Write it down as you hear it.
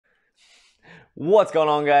What's going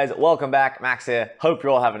on, guys? Welcome back. Max here. Hope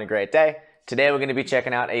you're all having a great day. Today we're going to be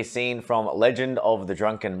checking out a scene from Legend of the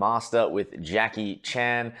Drunken Master with Jackie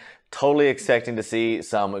Chan. Totally expecting to see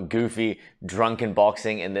some goofy drunken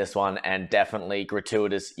boxing in this one, and definitely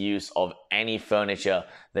gratuitous use of any furniture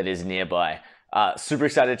that is nearby. Super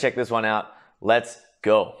excited to check this one out. Let's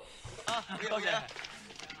go.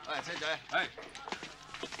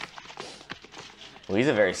 Well, he's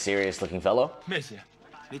a very serious looking fellow.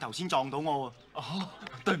 你頭先撞到我喎。哦，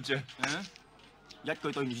對唔住。一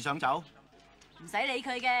句對唔住想走？唔使理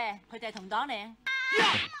佢嘅，佢哋係同黨嚟。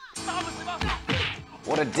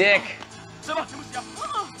What a dick! 水媽，有冇事啊？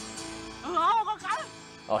我個緊。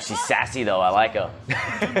Oh, she's sassy though. I like her.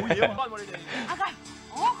 冇嘢啊，翻喎你哋。阿雞，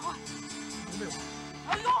我咩喎？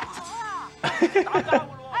係我啊！打交㗎咯。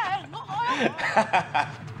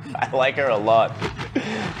I like her a lot.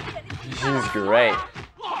 She's great.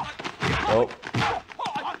 Oh.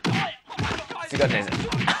 She got an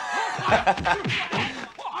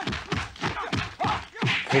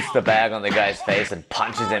Puts the bag on the guy's face and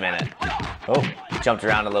punches him in it. Oh, jumped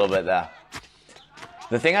around a little bit there.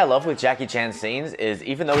 The thing I love with Jackie Chan's scenes is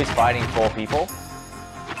even though he's fighting 4 people,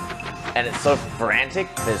 and it's so frantic,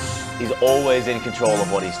 he's always in control of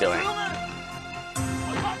what he's doing.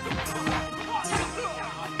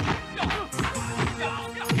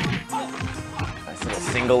 Nice little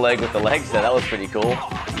single leg with the legs there, that was pretty cool.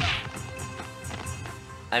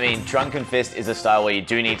 I mean, Drunken Fist is a style where you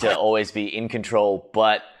do need to always be in control,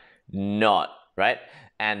 but not, right?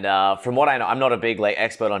 And from what I know, I'm not a big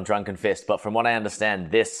expert on Drunken Fist, but from what I understand,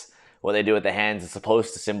 what they do with the hands is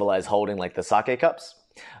supposed to symbolize holding like the sake cups.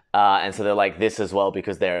 And so they're like this as well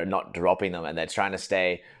because they're not dropping them and they're trying to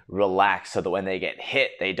stay relaxed so that when they get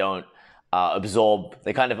hit, they don't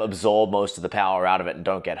they kind of absorb most of the power out of it and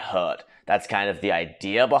don't get hurt. That's kind of the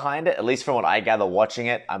idea behind it, at least from what I gather watching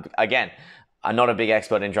it. I'm not a big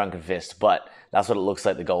expert in Drunken Fist, but that's what it looks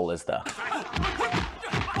like the goal is there.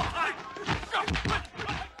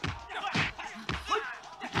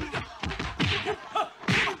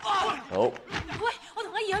 Oh.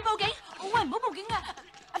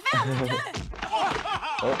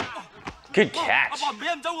 Oh. Good catch.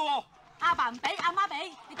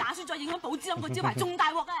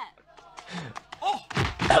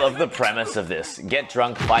 I love the premise of this. Get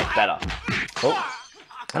drunk, fight better. Oh.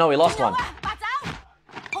 No, we lost one.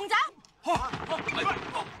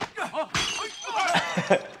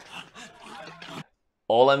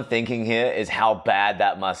 All I'm thinking here is how bad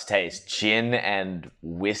that must taste. Gin and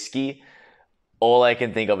whiskey. All I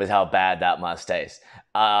can think of is how bad that must taste.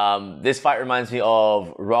 This fight reminds me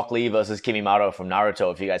of Rock Lee versus Kimimaro from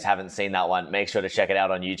Naruto. If you guys haven't seen that one, make sure to check it out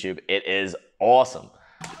on YouTube. It is awesome.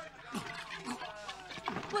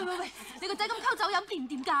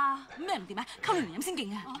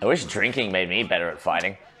 I wish drinking made me better at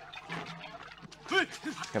fighting. I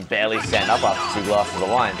can barely stand up after 2 glasses of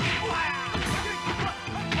wine.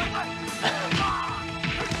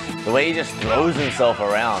 The way he just throws himself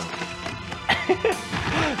around.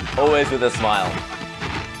 Always with a smile.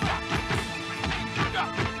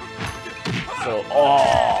 So,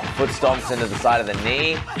 foot stomps into the side of the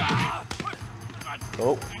knee.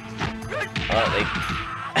 Oh. I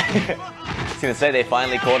was gonna say they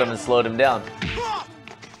finally caught him and slowed him down.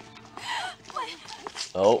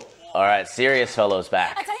 Oh, alright, serious fellow's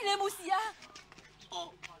back.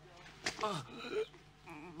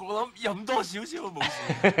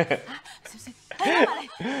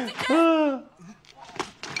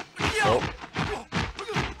 Oh.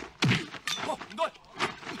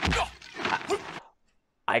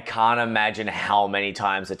 I can't imagine how many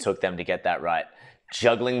times it took them to get that right.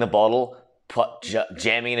 Juggling the bottle,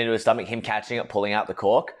 jamming it into his stomach, him catching it, pulling out the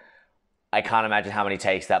cork. I can't imagine how many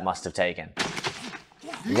takes that must have taken.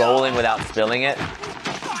 Rolling without spilling it.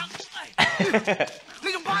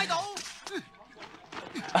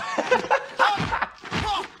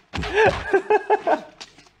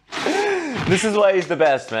 This is why he's the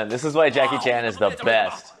best, man. This is why Jackie Chan is the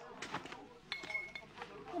best.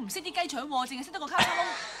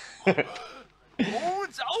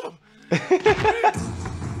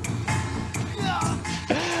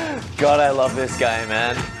 God, I love this guy,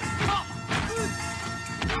 man.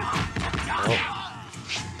 Oh.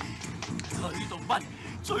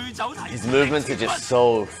 His movements are just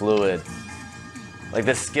so fluid. Like,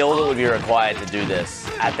 the skill that would be required to do this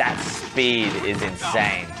at that speed is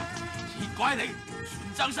insane.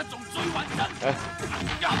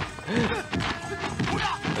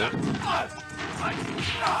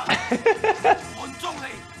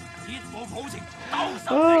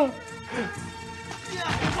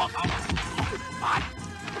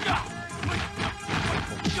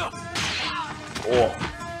 Oh.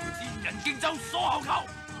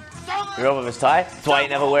 You're over his tie? That's why you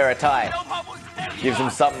never wear a tie. Gives him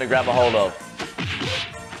something to grab a hold of.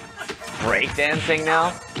 Breakdancing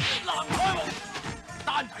now?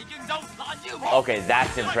 Okay,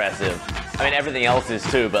 that's impressive. I mean, everything else is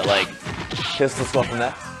too, but like, pistol squat from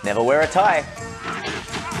that. Never wear a tie.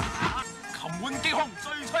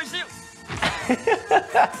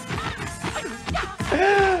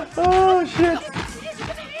 Oh, shit.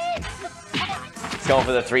 He's going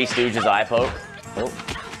for the Three Stooges eye poke. Oh.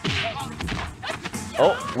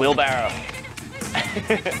 Oh, wheelbarrow.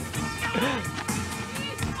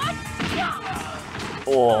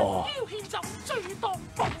 Oh.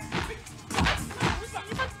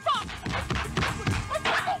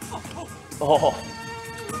 Oh.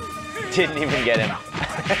 Didn't even get him.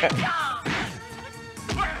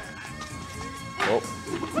 Oh.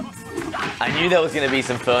 I knew there was going to be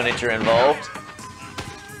some furniture involved.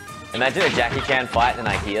 Imagine a Jackie Chan fight in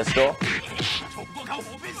an IKEA store.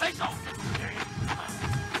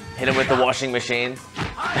 Hit him with the washing machine. Is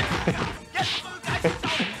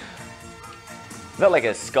that like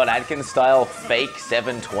a Scott Adkins style fake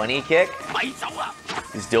 720 kick?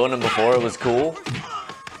 He's doing them before it was cool.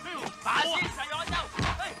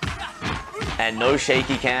 And no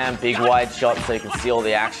shaky cam, big wide shot so you can see all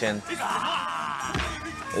the action.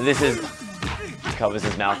 This is... covers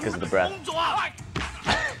his mouth because of the breath.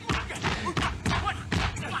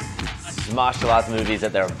 Martial arts movies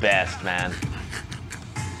at their best, man.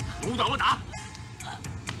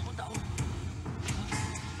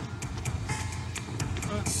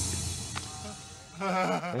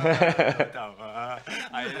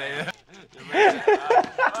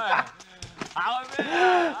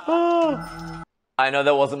 I know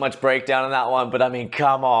there wasn't much breakdown in that one, but I mean,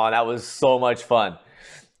 come on, that was so much fun.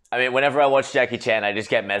 I mean, whenever I watch Jackie Chan, I just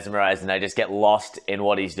get mesmerized and I just get lost in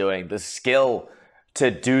what he's doing. The skill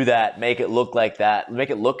to do that, make it look like that, make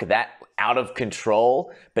it look that out of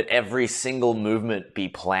control, but every single movement be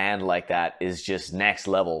planned like that is just next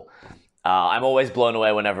level. I'm always blown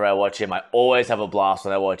away whenever I watch him. I always have a blast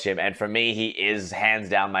when I watch him. And for me, he is hands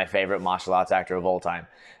down my favorite martial arts actor of all time.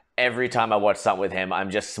 Every time I watch something with him,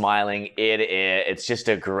 I'm just smiling ear to ear. It's just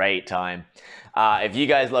a great time. If you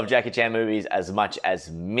guys love Jackie Chan movies as much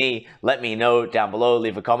as me, let me know down below.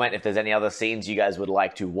 Leave a comment if there's any other scenes you guys would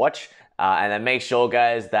like to watch. And then make sure,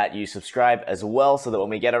 guys, that you subscribe as well so that when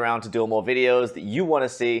we get around to doing more videos that you want to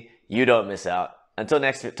see, you don't miss out. Until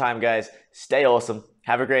next time, guys, stay awesome.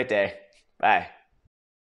 Have a great day. Bye.